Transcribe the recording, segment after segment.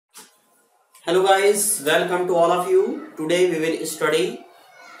Hello guys, welcome to all of you. Today we will study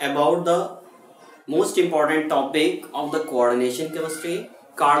about the most important topic of the coordination chemistry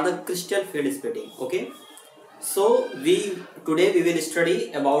called the crystal field splitting. Okay, so today we will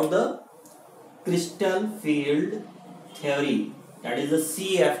study about the crystal field theory, that is the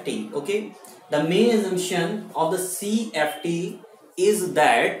CFT. Okay, the main assumption of the CFT is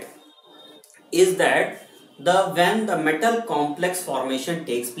that the when the metal complex formation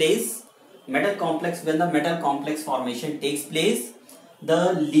takes place, when the metal complex formation takes place,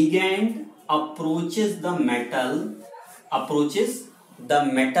 the ligand approaches the metal.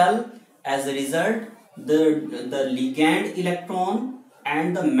 As a result, the ligand electron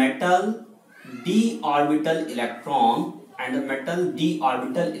and the metal d orbital electron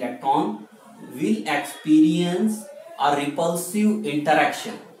will experience a repulsive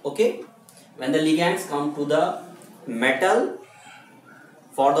interaction. Okay, when the ligands come to the metal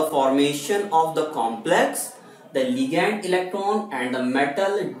for the formation of the complex, the ligand electron and the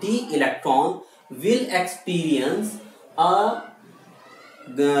metal d electron will experience a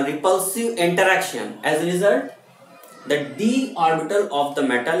repulsive interaction. As a result, the d orbital of the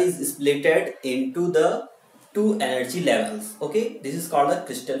metal is splitted into the two energy levels. Okay, this is called the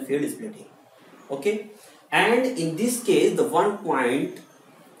crystal field splitting. Okay, and in this case, the one point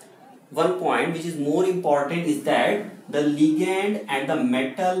which is more important is that the ligand and the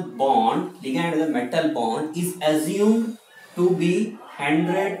metal bond is assumed to be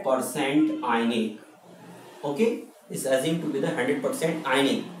 100% ionic. Okay, is assumed to be the 100%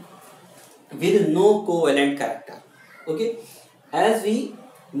 ionic with no covalent character. Okay, as we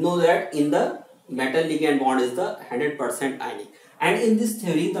know that in the metal ligand bond is the 100% ionic, and in this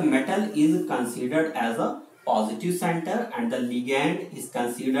theory the metal is considered as a positive center and the ligand is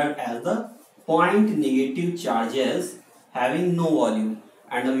considered as the point negative charges having no volume,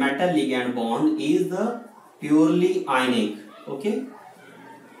 and the metal ligand bond is the purely ionic. Okay,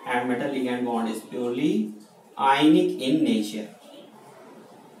 and metal ligand bond is purely ionic in nature.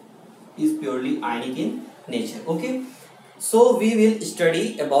 Okay, so we will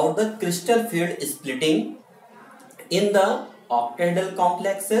study about the crystal field splitting in the octahedral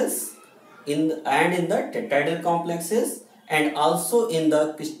complexes and in the tetrahedral complexes, and also in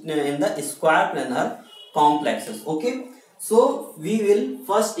the square planar complexes. Okay, so we will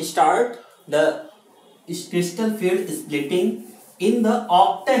first start the crystal field splitting in the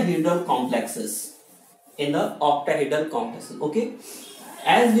octahedral complexes. Okay,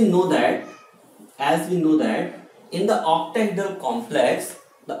 as we know that in the octahedral complex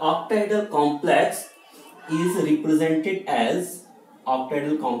is represented as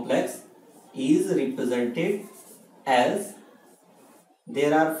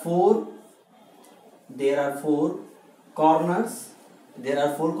there are four corners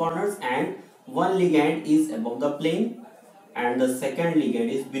and one ligand is above the plane and the second ligand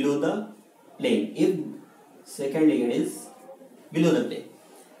is below the plane.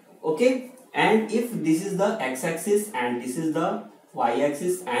 Okay, and if this is the x-axis and this is the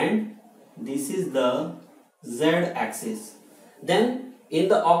y-axis and this is the z-axis, then in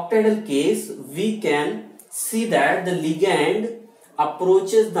the octahedral case we can see that the ligand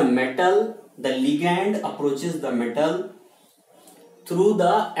approaches the metal through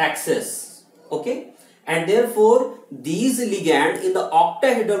the axis. Okay, and therefore these ligand in the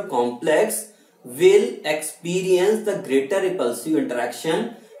octahedral complex will experience the greater repulsive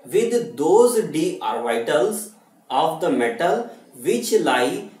interaction with those d orbitals of the metal which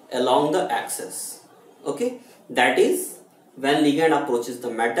lie along the axis. Okay, that is, when ligand approaches the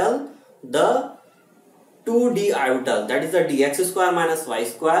metal, the 2d orbital, that is the dx square minus y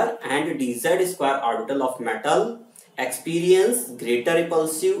square and dz square orbital of metal experience greater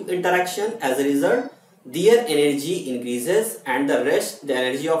repulsive interaction. As a result, their energy increases and the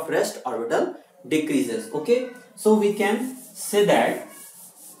energy of rest orbital decreases. Okay, so we can say that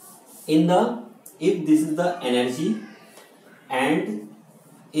if this is the energy, and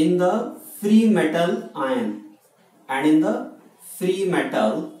in the free metal ion and in the free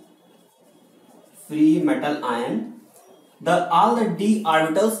metal ion, all the d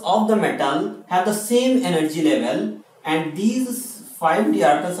orbitals of the metal have the same energy level, and these 5 d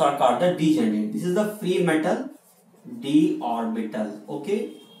orbitals are called the degenerate. This is the free metal d orbital.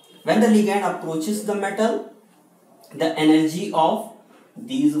 Okay, when the ligand approaches the metal, the energy of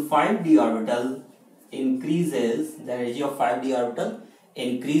these 5d orbital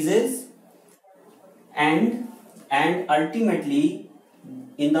increases. And ultimately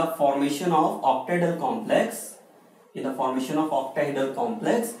in the formation of octahedral complex,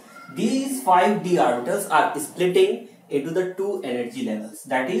 these 5d orbitals are splitting into the two energy levels,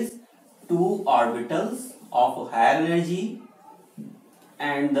 that is two orbitals of higher energy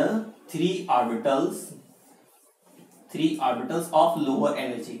and the three orbitals of lower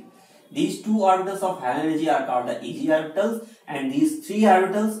energy. These two orbitals of higher energy are called the Eg orbitals, and these three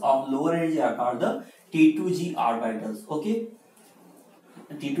orbitals of lower energy are called the T2G orbitals. Okay,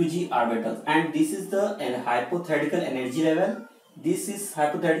 T2G orbitals, and this is the hypothetical energy level. This is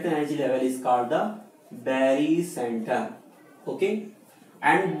hypothetical energy level is called the barycenter. Okay,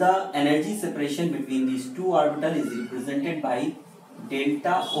 and the energy separation between these two orbitals is represented by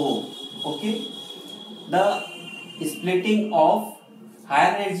delta O. Okay, the splitting of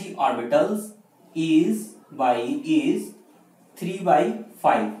higher energy orbitals is 3 by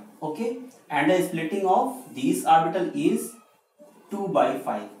 5. Okay, and the splitting of these orbital is 2 by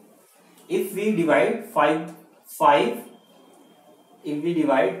 5. If we divide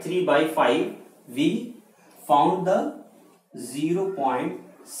 3 by 5, we found the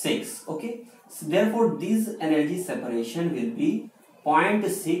 0.6. Okay, so therefore this energy separation will be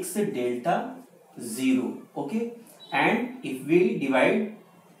 0.6 delta 0. Okay, and if we divide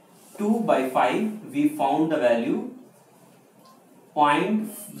 2 by 5, we found the value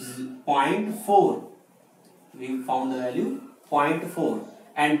 0.4. We found the value 0.4,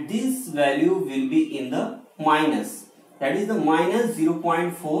 and this value will be in the minus, that is the minus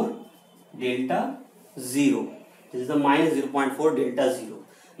 0.4 delta 0. This is the minus 0.4 delta 0.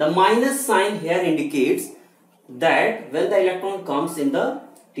 The minus sign here indicates that when the electron comes in the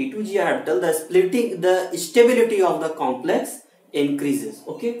T2G orbital, the stability of the complex increases.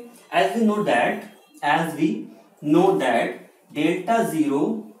 Okay, as we know that delta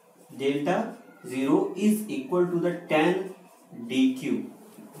 0 is equal to the 10 dq.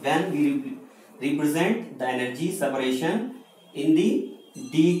 When we represent the energy separation in the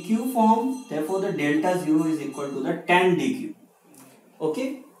dq form, therefore the delta 0 is equal to the 10 dq.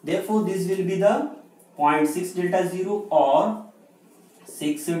 Okay, therefore this will be the 0.6 delta 0 or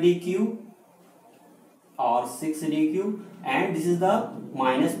 6 dq, and this is the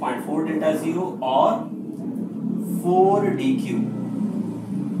minus 0.4 delta 0 or 4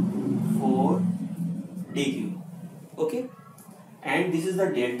 dq. Okay, and this is the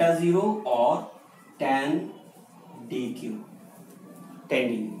delta 0 or 10 dq.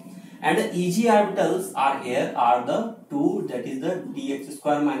 And the Eg orbitals are here are the two, that is the dx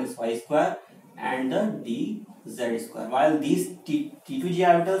square minus y square and the dz square, while these T2G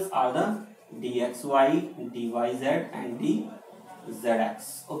orbitals are the dxy, dyz and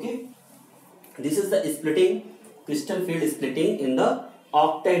dzx. Okay, this is the crystal field splitting in the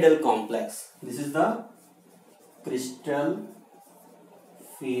octahedral complex. This is the crystal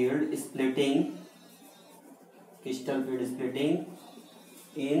field splitting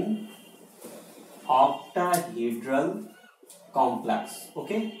in octahedral complex.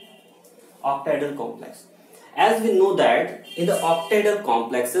 Okay, octahedral complex. As we know that in the octahedral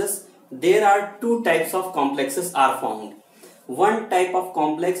complexes there are two types of complexes are found. One type of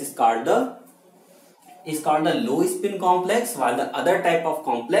complex is called the low spin complex, while the other type of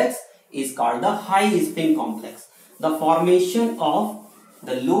complex is called the high spin complex. The formation of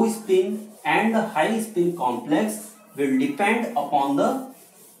the low spin and the high spin complex will depend upon the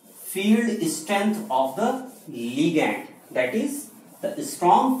field strength of the ligand. That is, the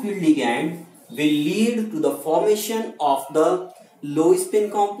strong field ligand will lead to the formation of the low spin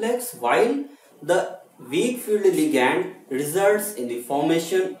complex, while the weak field ligand results in the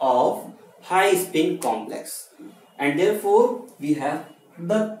formation of high spin complex. And therefore we have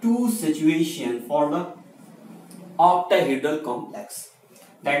the two situations for the octahedral complex,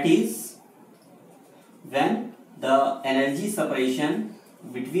 that is when the energy separation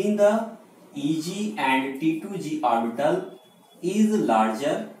between the Eg and T2G orbital is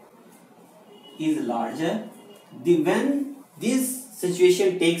larger. When this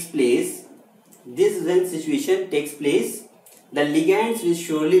situation takes place, the ligands will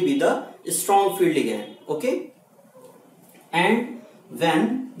surely be the strong field ligand. Okay, and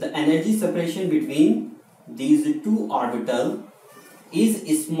when the energy separation between these two orbital is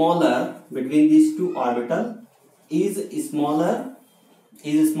smaller,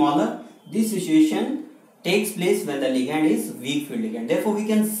 this situation takes place when the ligand is weak field ligand. Therefore we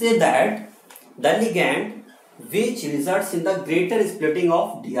can say that the ligand which results in the greater splitting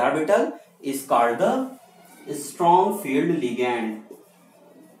of d orbital is called the strong field ligand.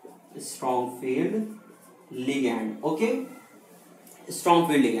 Okay, strong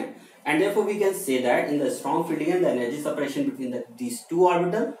field ligand. And therefore we can say that in the strong field ligand the energy separation between these two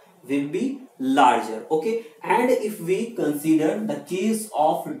orbitals will be larger. Okay, and if we consider the case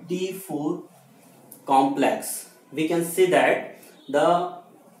of D4 complex, we can say that the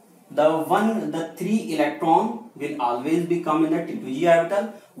the 3 electron will always be come in the T2g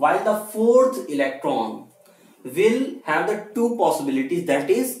orbital, while the 4th electron will have the two possibilities, that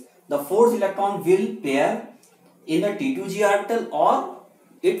is the 4th electron will pair in the T2g orbital, or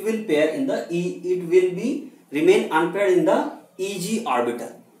it will pair in the it will be remain unpaired in the EG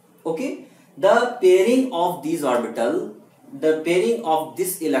orbital. Okay, the pairing of these orbital, the pairing of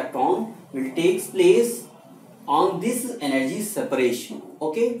this electron will take place on this energy separation.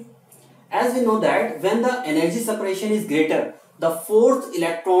 Okay, as we know that when the energy separation is greater, the 4th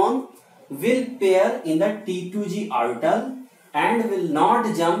electron will pair in the T2g orbital and will not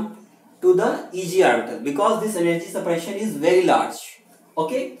jump to the EG orbital, because this energy separation is very large.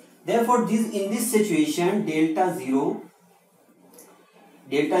 Okay, therefore in this situation delta 0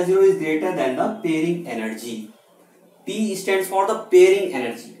 is greater than the pairing energy. P stands for the pairing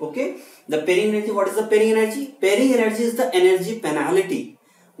energy. Okay, the pairing energy, what is the pairing energy? Pairing energy is the energy penalty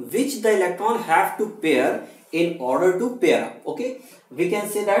which the electron have to pair in order to pair up. Okay, we can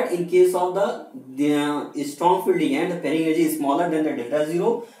say that in case of the strong field ligand, the pairing energy is smaller than the delta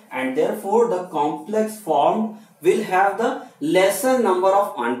 0, and therefore the complex formed will have the lesser number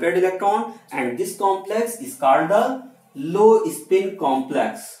of unpaired electron, and this complex is called the low spin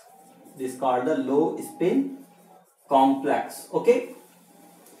complex. This is called the low spin complex. Okay,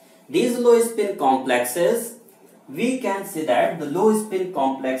 these low spin complexes, we can say that the low spin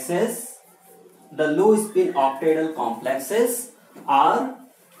complexes, the low spin octahedral complexes are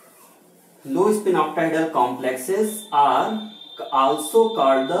also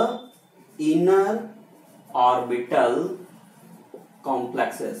called the inner orbital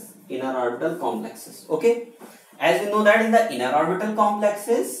complexes. Okay, as we know that in the inner orbital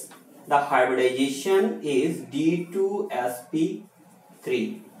complexes the hybridization is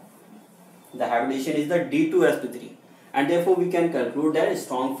D2sp3. The hybridization is the D2sp3, and therefore we can conclude that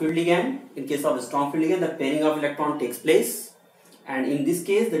strong field ligand, in case of strong field ligand, the pairing of electron takes place, and in this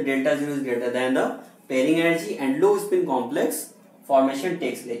case the delta 0 is greater than the pairing energy and low spin complex formation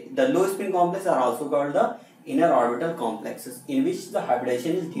takes place. The low spin complexes are also called the inner orbital complexes, in which the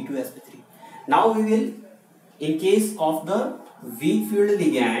hybridization is D2sp3. Now we will, in case of the weak field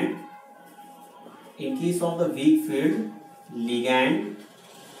ligand,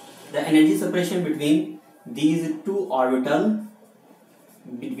 the energy separation between these two orbital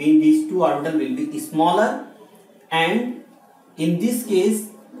will be smaller, and in this case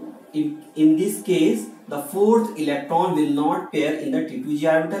the 4th electron will not pair in the T2g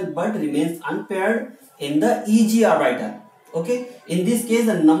orbital but remains unpaired in the EG orbital. Okay, in this case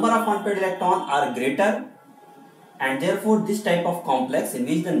the number of unpaired electrons are greater, and therefore this type of complex in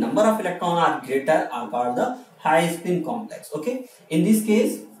which the number of electrons are greater are called the high spin complex. Okay, in this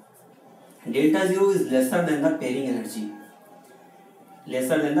case delta 0 is lesser than the pairing energy,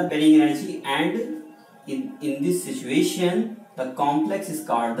 and in this situation the complex is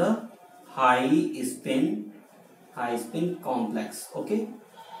called the high spin complex. Okay,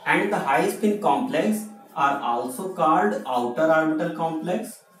 and the high spin complex are also called outer orbital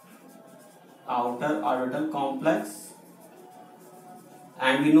complex,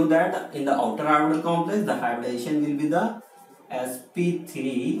 and we know that in the outer orbital complex the hybridization will be the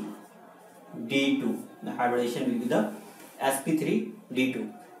sp3d2. The hybridization will be the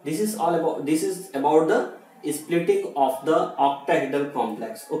sp3d2. This is about the splitting of the octahedral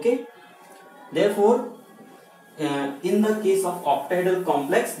complex. Okay, therefore in the case of octahedral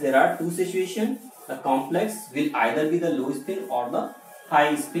complex there are two situations. The complex will either be the low spin or the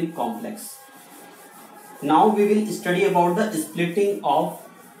high spin complex. Now we will study about the splitting of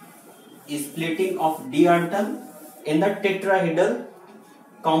d orbital in the tetrahedral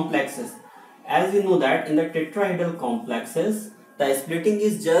complexes. As we know that in the tetrahedral complexes the splitting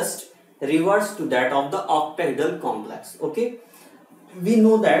is just reverse to that of the octahedral complex. Okay, we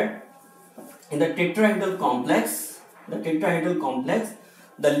know that in the tetrahedral complex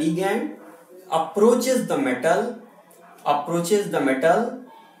the ligand approaches the metal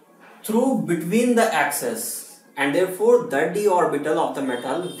through between the axes, and therefore the d orbital of the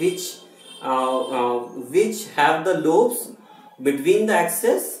metal which have the lobes between the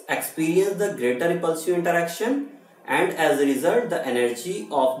axes experience the greater repulsive interaction, and as a result the energy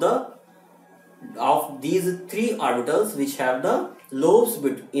of these three orbitals which have the lobes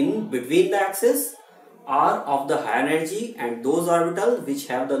between the axes are of the higher energy, and those orbitals which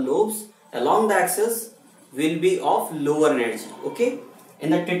have the lobes along the axis will be of lower energy. Okay, in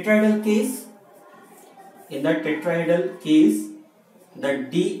the tetrahedral case the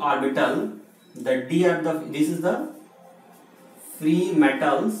d orbital, this is the free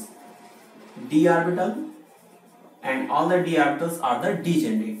metals d orbital, and all the d orbitals are the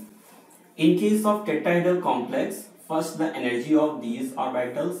degenerate. In case of tetrahedral complex, first the energy of these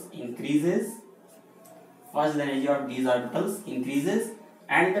orbitals increases. First the energy of these orbitals increases,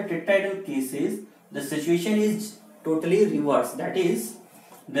 and in the tetrahedral cases, the situation is totally reverse. That is,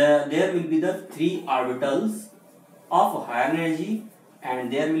 there will be the 3 orbitals of higher energy, and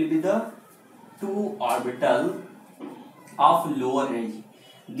there will be the 2 orbital of lower energy.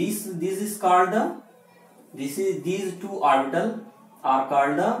 This is called the these 2 orbital are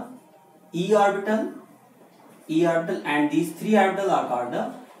called the E orbital, and these 3 orbital are called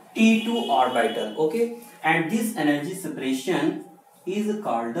the T2 orbital. Okay, and this energy separation is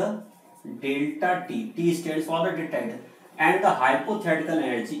called the delta T. T stands for the tetrahedral, and the hypothetical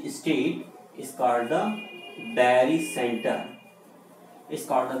energy state is called the barycenter. It's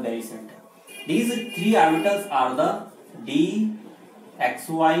called the barycenter. These 3 orbitals are the d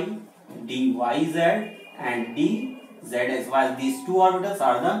xy, dy z, and dz, while these 2 orbitals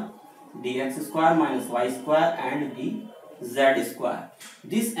are the dx square minus y square and dz square.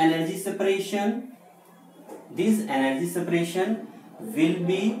 This energy separation will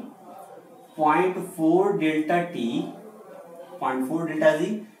be 0.4 delta t, 0.4 delta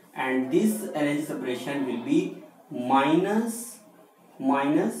z, and this energy separation will be minus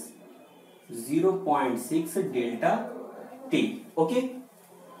 0.6 delta t. Okay,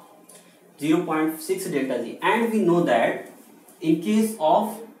 0.6 delta z. And we know that in case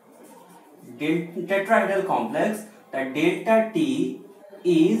of tetrahedral complex, the delta t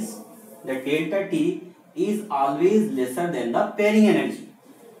is always lesser than the pairing energy.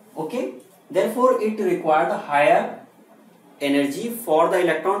 Okay, therefore it requires a higher energy for the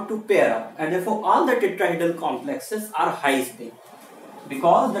electron to pair up, and therefore all the tetrahedral complexes are high spin.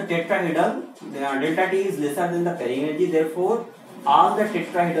 Because the tetrahedral, the delta t is lesser than the pairing energy, therefore all the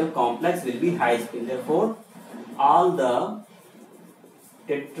tetrahedral complex will be high spin. Therefore all the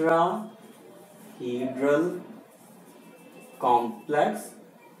tetrahedral complex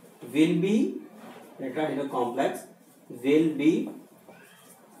will be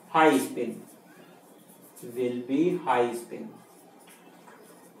high spin.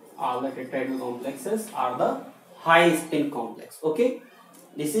 All the tetrahedral complexes are the high spin complex. Okay,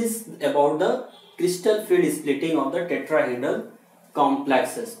 this is about the crystal field splitting of the tetrahedral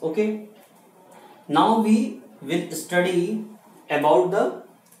complexes. Okay, now we will study about the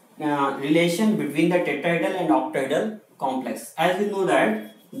relation between the tetrahedral and octahedral complex. As we know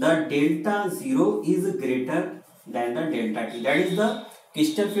that the delta 0 is greater than the delta t. That is, the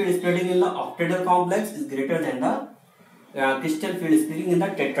crystal field splitting in the octahedral complex is greater than the crystal field splitting in the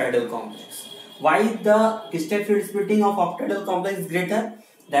tetrahedral complex. Why the crystal field splitting of octahedral complex is greater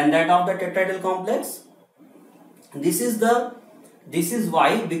than that of the tetrahedral complex? This is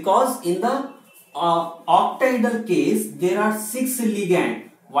why, because in the octahedral case there are 6 ligands,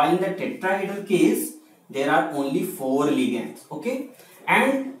 while in the tetrahedral case there are only 4 ligands. Okay,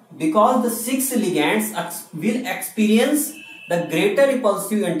 and because the 6 ligands will experience the greater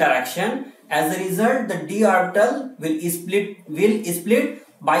repulsive interaction, as a result the d orbital will split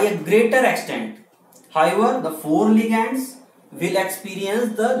by a greater extent. However, the 4 ligands will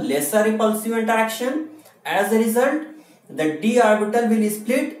experience the lesser repulsive interaction. As a result, the d orbital will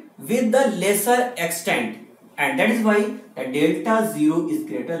split with the lesser extent, and that is why the delta 0 is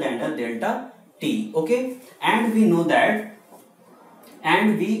greater than the delta t. Okay, and we know that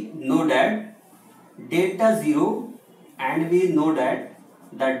delta 0, and we know that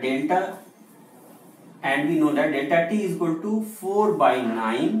delta t is equal to 4 by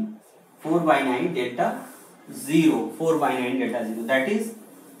 9 delta 0. That is,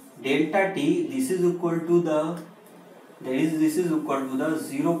 delta t, this is equal to the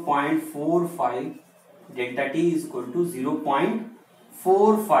 0.45. delta t is equal to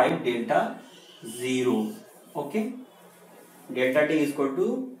 0.45 delta 0. Okay, delta t is equal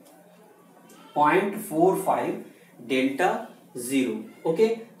to 0.45 delta 0.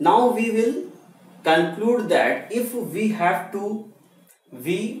 Okay, now we will conclude that if we have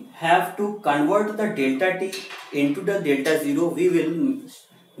to convert the delta t into the delta 0, we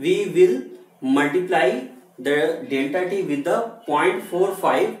will multiply the delta t with the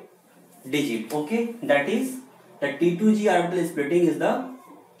 0.45 digit. Okay, that is, the T2G orbital splitting is the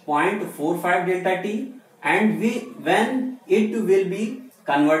 0.45 delta t, and when it will be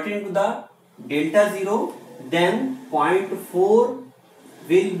converted into the delta 0, then 0.4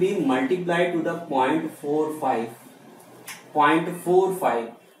 will be multiplied to the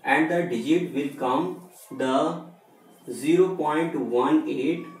 0.45, and the digit will come the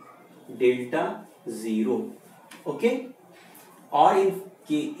 0.18 delta 0. Okay, or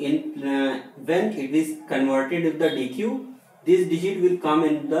when it is converted with the dq, this digit will come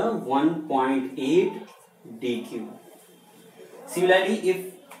in the 1.8 dq. Similarly, if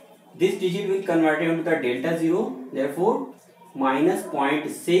this digit will convert into the delta 0, therefore minus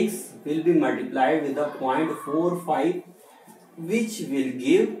 0.6 will be multiplied with the 0.45, which will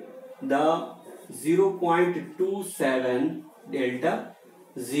give the 0.27 delta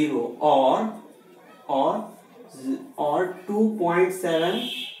 0 or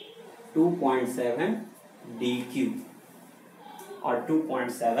 2.7 dq or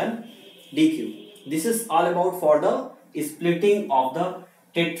 2.7 dq. This is all about for the splitting of the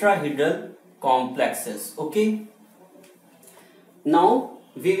tetrahedral complexes. Okay. Now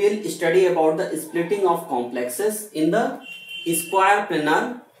we will study about the splitting of complexes in the square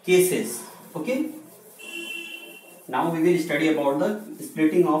planar cases. Okay. Now we will study about the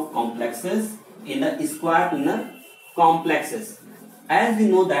splitting of complexes in the square planar complexes. As we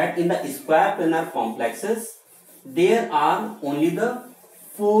know that in the square planar complexes there are only the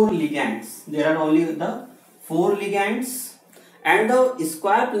 4 ligands. There are only the 4 ligands, and the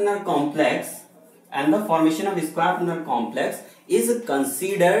square planar complex and the formation of square planar complex is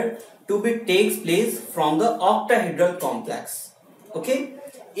considered to be takes place from the octahedral complex. Okay,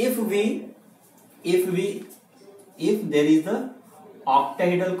 if there is the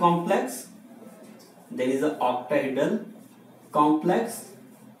octahedral complex, there is a octahedral complex.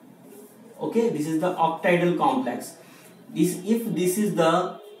 Okay, this is the octahedral complex. If this is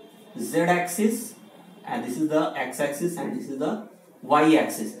the z-axis and this is the x-axis and this is the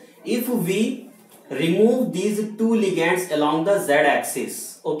y-axis, if we remove these 2 ligands along the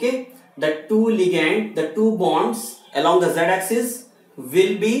z-axis, okay, the two bonds along the z-axis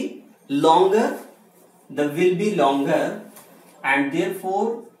will be longer, and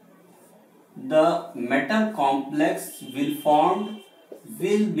therefore the metal complex will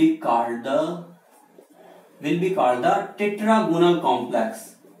be called the tetragonal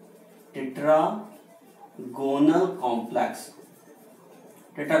complex. Tetragonal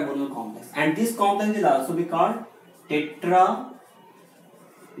complex, and this complex will also be called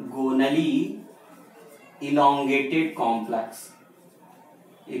tetragonally elongated complex.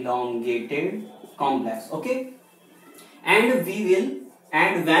 Okay, and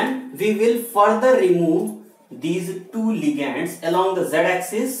when we will further remove these 2 ligands along the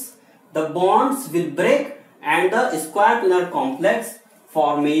z-axis, the bonds will break and the square planar complex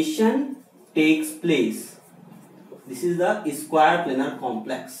formation takes place. This is the square planar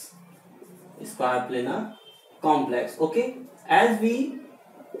complex. Okay, as we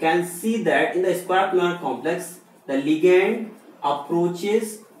can see that in the square planar complex the ligand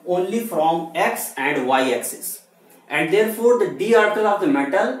approaches only from x and y axis, and therefore the d orbital of the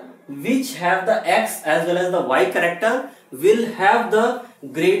metal which have the x as well as the y character will have the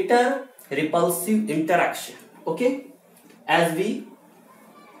greater repulsive interaction. Okay, as we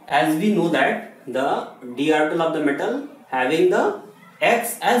know that the d orbital of the metal having the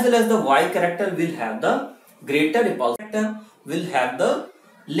x as well as the y character will have the greater repulsive character, will have the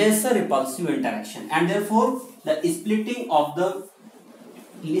lesser repulsive interaction, and therefore the splitting of the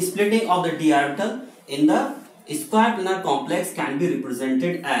d orbital in the square planar complex can be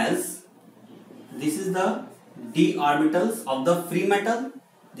represented as, this is the d orbitals of the free metal,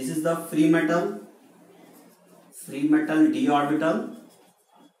 this is the free metal d orbital.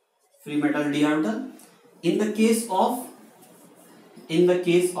 In the case of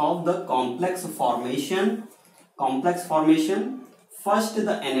the complex formation, first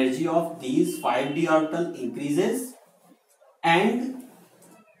the energy of these 5d orbital increases, and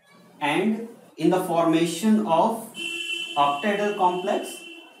in the formation of octahedral complex,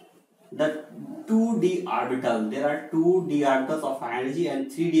 the 2d orbital, there are 2d orbitals of high energy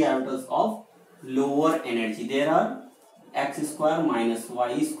and 3d orbitals of lower energy. There are x square minus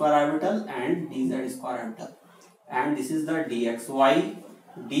y square orbital and dz square orbital, and this is the dxy,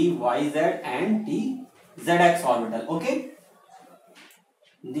 dyz and dzx orbital. Okay,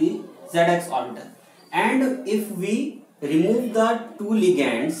 the zx orbital, and if we remove the 2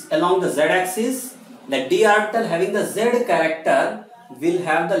 ligands along the z-axis, the d orbital having the z character will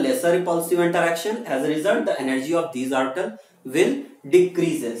have the lesser repulsive interaction. As a result, the energy of these orbital will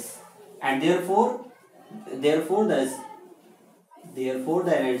decreases, and therefore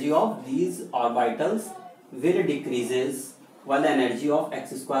the energy of these orbitals will decreases, while the energy of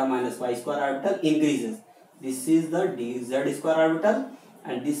x square minus y square orbital increases. This is the dz square orbital,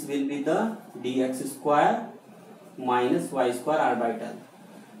 and this will be the dx square minus y square orbital.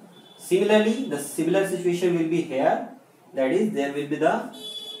 Similarly, the similar situation will be here, that is, there will be the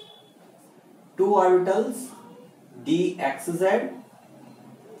 2 orbitals dxz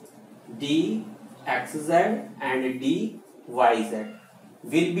and dyz yz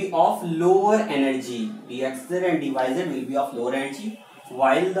will be of lower energy. Dxz and dyz will be of lower energy,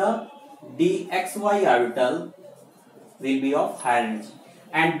 while the dxy orbital will be of higher energy.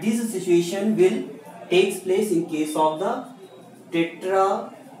 And this situation will takes place in case of the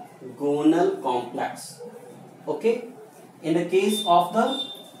tetragonal complex. Okay, in the case of the,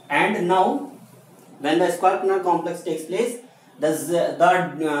 and now when the square planar complex takes place,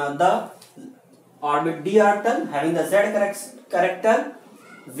 the orbit d orbital having the z character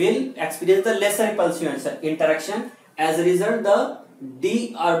will experience the lesser repulsive interaction. As a result, the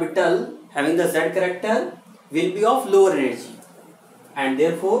d orbital having the z character will be of lower energy, and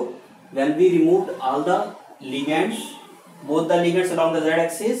therefore when we removed all the ligands, both the ligands along the z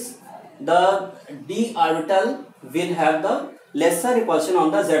axis, the d orbital will have the lesser repulsion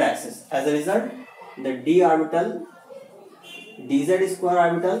on the z axis. As a result, the d orbital, dz square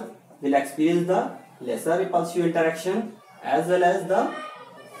orbital will experience the lesser repulsive interaction, as well as the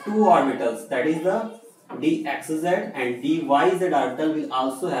two orbitals, that is the dxz and dyz orbital will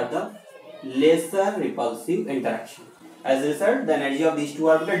also have the lesser repulsive interaction. As a result, the energy of these two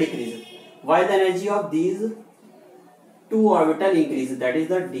orbitals decreases, while the energy of these two orbitals increases, that is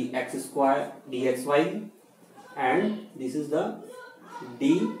the dx square dxy, and this is the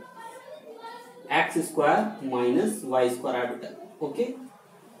dx square minus y square orbital. Okay,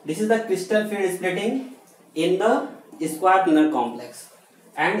 this is the crystal field splitting in the square planar complex,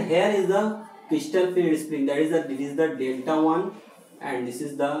 and here is the crystal field splitting, that is the delta 1, and this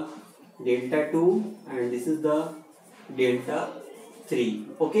is the delta 2, and this is the delta 3.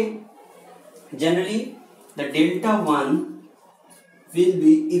 Okay, generally the delta 1 will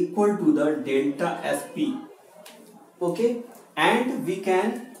be equal to the delta sp. Okay, and we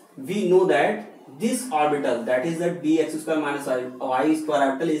know that this orbital, that is the dx square minus y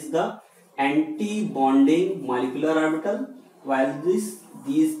square orbital, is the anti-bonding molecular orbital, while these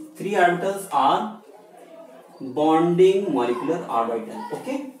three orbitals are bonding molecular orbital.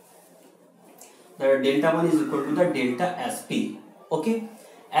 Okay, the delta 1 is equal to the delta sp. Okay,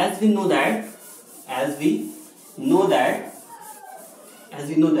 as we know that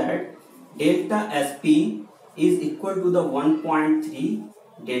delta sp is equal to the 1.3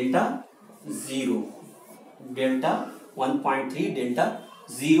 delta 0, delta 1.3 delta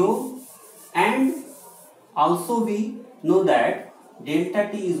 0, and also we know that delta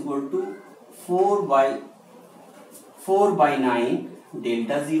t is equal to 4 by 9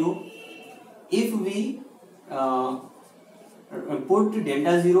 delta 0. If we put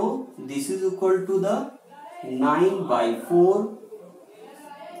delta 0, this is equal to the 9 by 4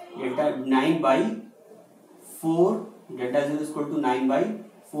 delta 9 by 4 delta 0 is equal to 9 by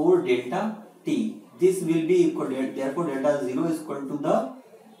 4 delta t. This will be equal to, therefore delta 0 is equal to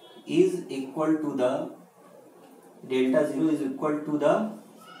the delta 0 is equal to the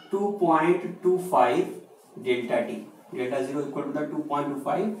 2.25 delta t. Delta 0 is equal to the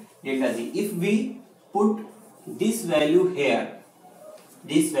 2.25 delta t. If we put this value here,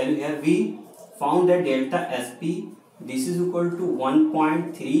 we found that delta sp, this is equal to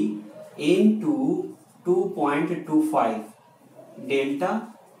 1.3 into 2.25 delta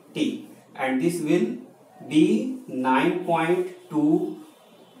t, and this will be 9.2,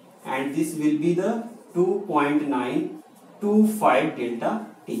 and this will be the 2.925 delta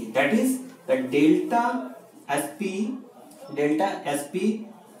t. That is, the delta sp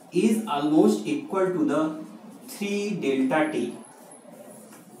is almost equal to the 3 delta t.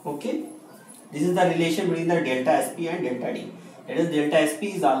 Okay, this is the relation between the delta sp and delta t. That is, delta sp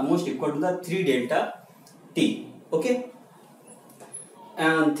is almost equal to the 3 delta t. Okay,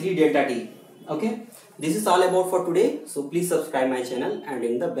 and 3 delta t. Okay, this is all about for today. So please subscribe my channel and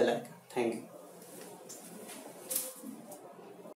ring the bell icon. Thank you.